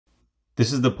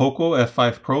This is the Poco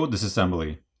F5 Pro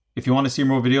disassembly. If you want to see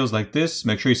more videos like this,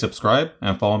 make sure you subscribe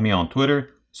and follow me on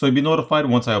Twitter so you'll be notified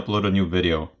once I upload a new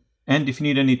video. And if you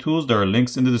need any tools, there are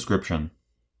links in the description.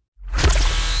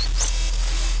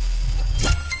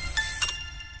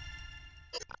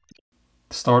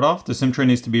 To start off, the SIM tray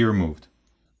needs to be removed.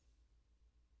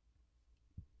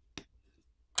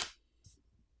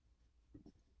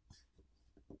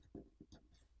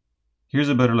 Here's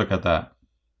a better look at that.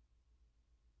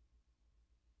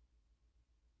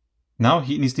 Now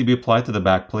heat needs to be applied to the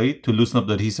back plate to loosen up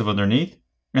the adhesive underneath,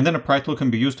 and then a pry tool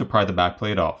can be used to pry the back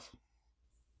plate off.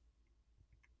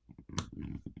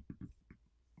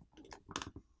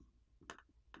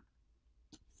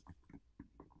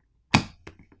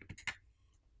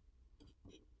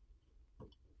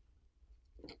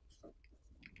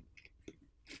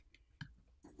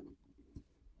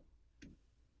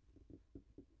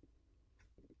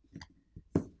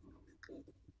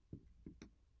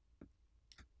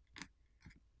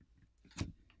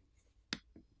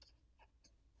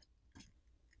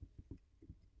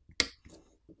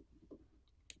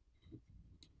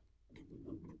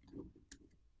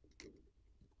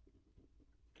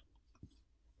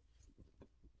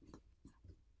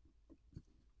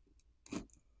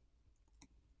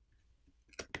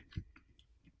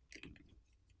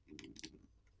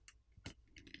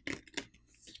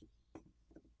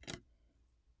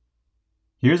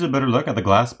 Here's a better look at the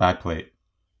glass backplate.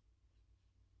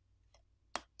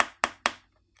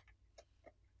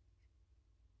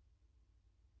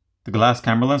 The glass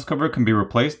camera lens cover can be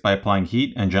replaced by applying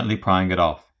heat and gently prying it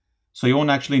off, so you won't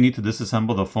actually need to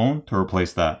disassemble the phone to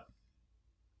replace that.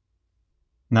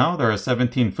 Now there are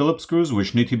 17 Phillips screws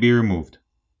which need to be removed.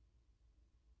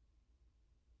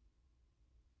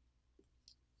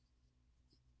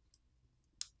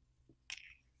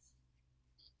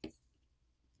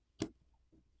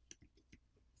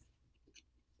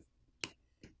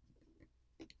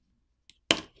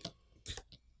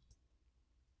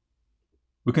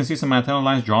 We can see some antenna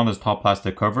lines drawn on this top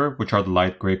plastic cover, which are the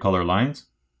light gray color lines.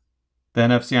 The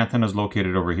NFC antenna is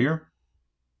located over here.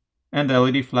 And the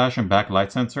LED flash and back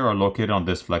light sensor are located on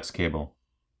this flex cable.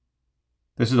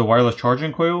 This is a wireless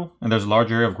charging coil, and there's a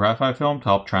large area of graphite film to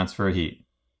help transfer heat.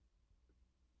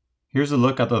 Here's a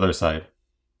look at the other side.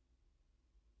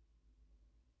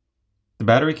 The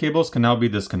battery cables can now be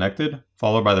disconnected,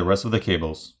 followed by the rest of the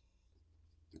cables.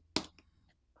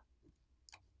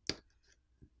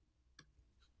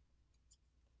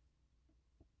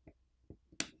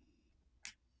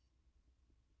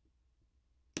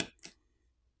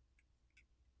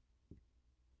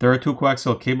 There are two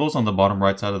coaxial cables on the bottom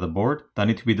right side of the board that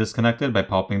need to be disconnected by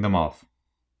popping them off.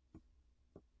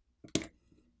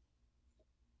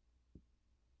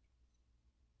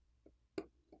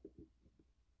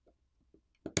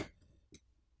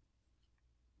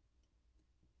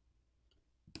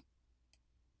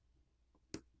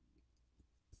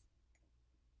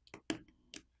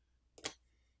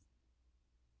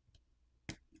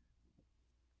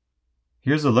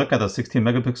 Here's a look at the 16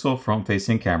 megapixel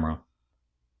front-facing camera.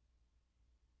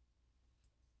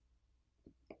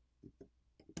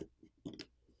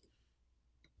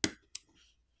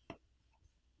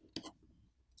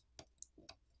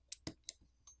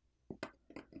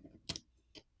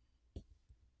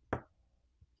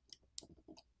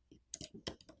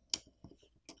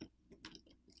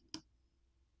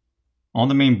 On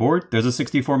the main board, there's a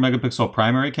 64 megapixel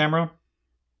primary camera,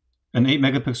 an 8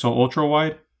 megapixel ultra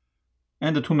wide,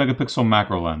 and a 2 megapixel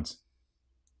macro lens.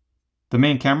 The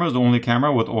main camera is the only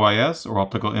camera with OIS or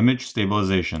optical image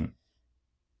stabilization.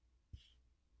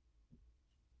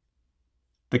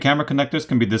 The camera connectors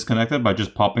can be disconnected by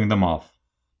just popping them off.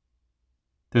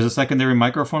 There's a secondary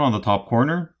microphone on the top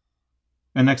corner,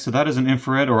 and next to that is an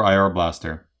infrared or IR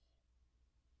blaster.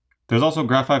 There's also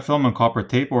graphite film and copper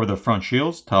tape over the front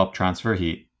shields to help transfer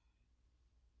heat.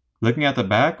 Looking at the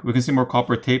back, we can see more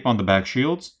copper tape on the back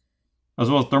shields, as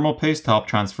well as thermal paste to help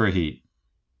transfer heat.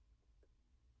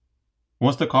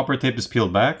 Once the copper tape is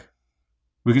peeled back,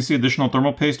 we can see additional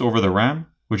thermal paste over the RAM,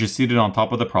 which is seated on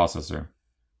top of the processor.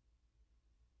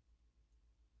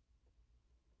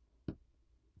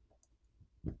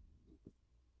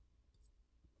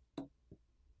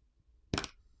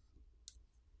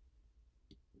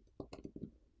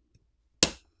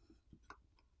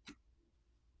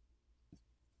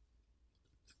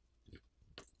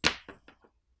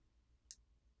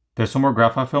 There's some more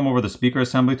graphite film over the speaker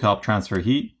assembly to help transfer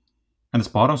heat, and this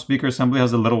bottom speaker assembly has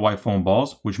the little white foam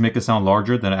balls which make it sound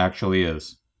larger than it actually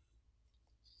is.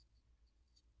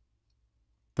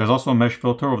 There's also a mesh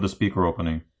filter over the speaker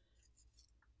opening.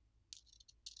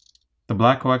 The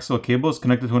black coaxial cable is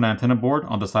connected to an antenna board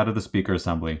on the side of the speaker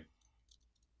assembly.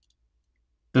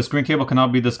 The screen cable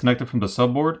cannot be disconnected from the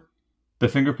subboard, the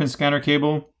fingerprint scanner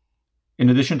cable, in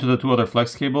addition to the two other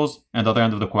flex cables and the other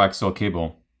end of the coaxial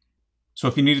cable. So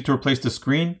if you needed to replace the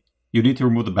screen, you need to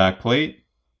remove the back plate,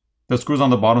 the screws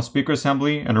on the bottom speaker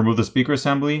assembly, and remove the speaker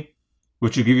assembly,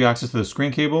 which will give you access to the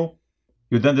screen cable.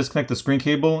 You would then disconnect the screen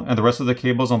cable and the rest of the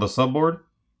cables on the subboard,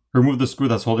 remove the screw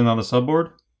that's holding on the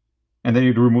subboard, and then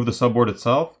you'd remove the subboard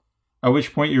itself, at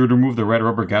which point you would remove the red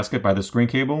rubber gasket by the screen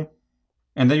cable,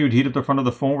 and then you'd heat up the front of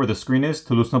the phone where the screen is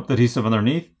to loosen up the adhesive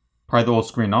underneath, pry the old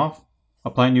screen off,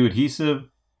 apply new adhesive,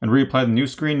 and reapply the new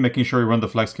screen, making sure you run the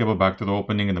flex cable back to the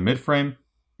opening in the mid frame,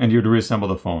 and you'd reassemble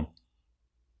the phone.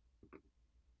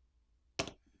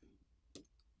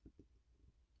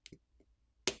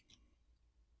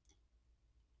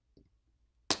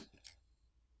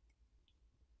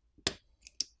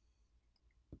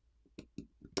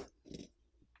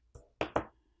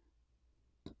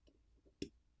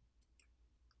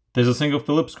 There's a single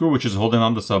Phillips screw which is holding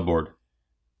on the subboard.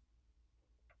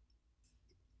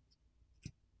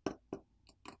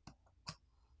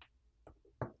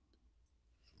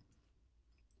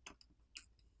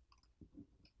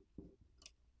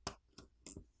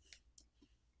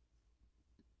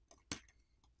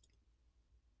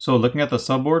 So looking at the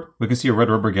subboard, we can see a red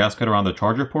rubber gasket around the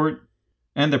charger port,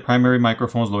 and the primary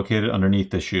microphone is located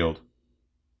underneath the shield.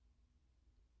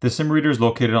 The SIM reader is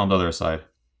located on the other side.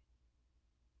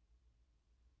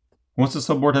 Once the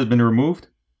subboard has been removed,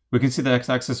 we can see the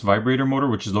X-axis vibrator motor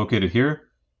which is located here,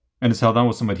 and is held on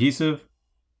with some adhesive,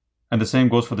 and the same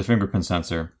goes for the fingerprint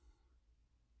sensor.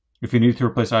 If you need to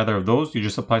replace either of those, you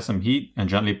just apply some heat and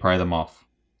gently pry them off.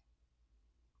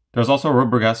 There's also a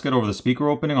rubber gasket over the speaker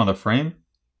opening on the frame,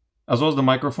 as well as the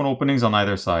microphone openings on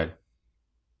either side.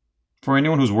 For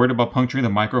anyone who's worried about puncturing the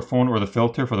microphone or the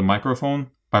filter for the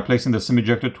microphone by placing the SIM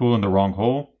ejector tool in the wrong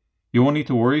hole, you won't need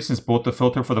to worry since both the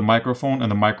filter for the microphone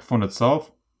and the microphone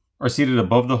itself are seated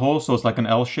above the hole, so it's like an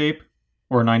L shape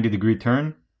or a 90-degree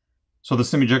turn, so the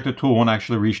SIM ejector tool won't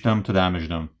actually reach them to damage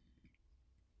them.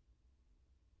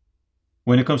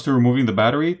 When it comes to removing the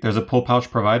battery, there's a pull pouch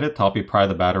provided to help you pry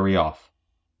the battery off.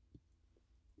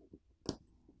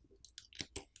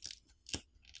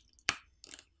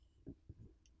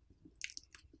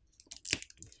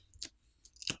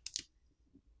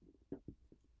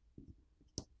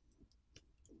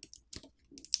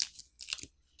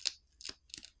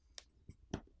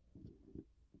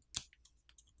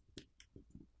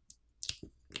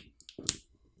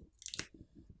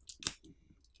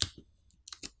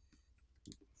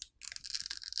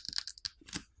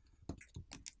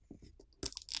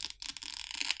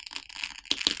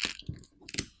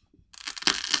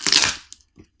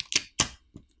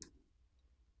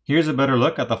 Here's a better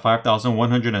look at the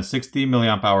 5160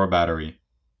 mAh battery.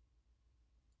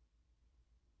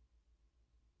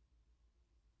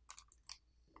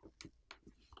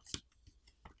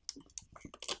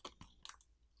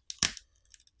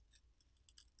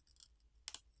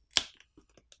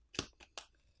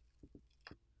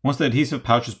 Once the adhesive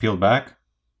pouch is peeled back,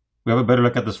 we have a better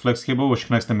look at this flex cable which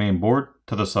connects the main board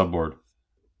to the subboard.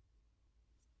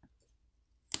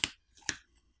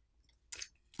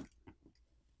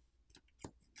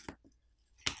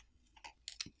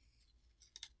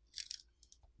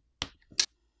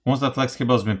 Once that flex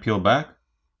cable has been peeled back,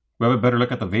 we have a better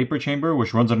look at the vapor chamber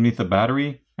which runs underneath the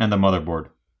battery and the motherboard.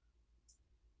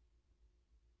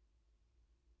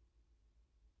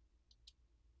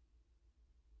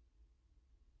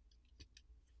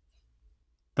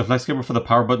 The flex cable for the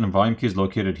power button and volume key is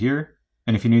located here,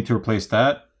 and if you need to replace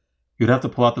that, you'd have to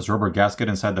pull out this rubber gasket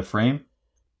inside the frame,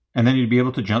 and then you'd be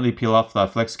able to gently peel off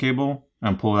that flex cable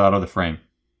and pull it out of the frame.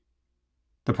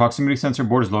 The proximity sensor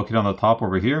board is located on the top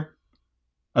over here,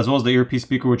 as well as the earpiece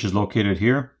speaker which is located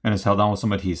here and is held on with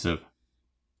some adhesive.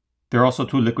 There are also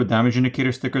two liquid damage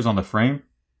indicator stickers on the frame,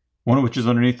 one of which is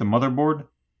underneath the motherboard,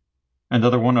 and the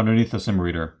other one underneath the SIM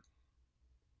reader.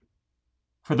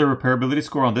 For the repairability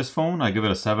score on this phone, I give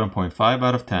it a 7.5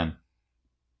 out of 10.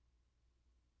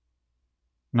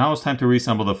 Now it's time to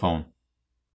reassemble the phone.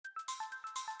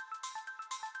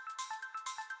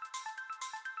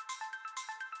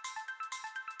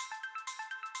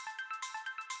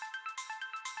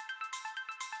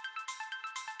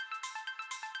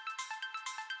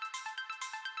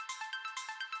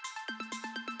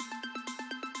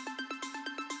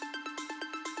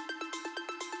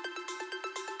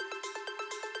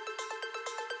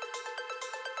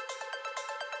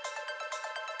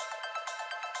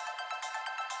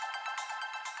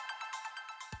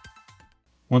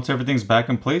 Once everything's back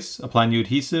in place, apply new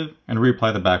adhesive and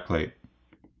reapply the backplate.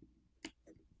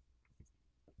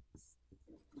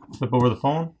 flip over the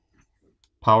phone,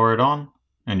 power it on,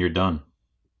 and you're done.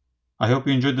 I hope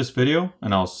you enjoyed this video,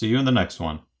 and I'll see you in the next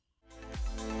one.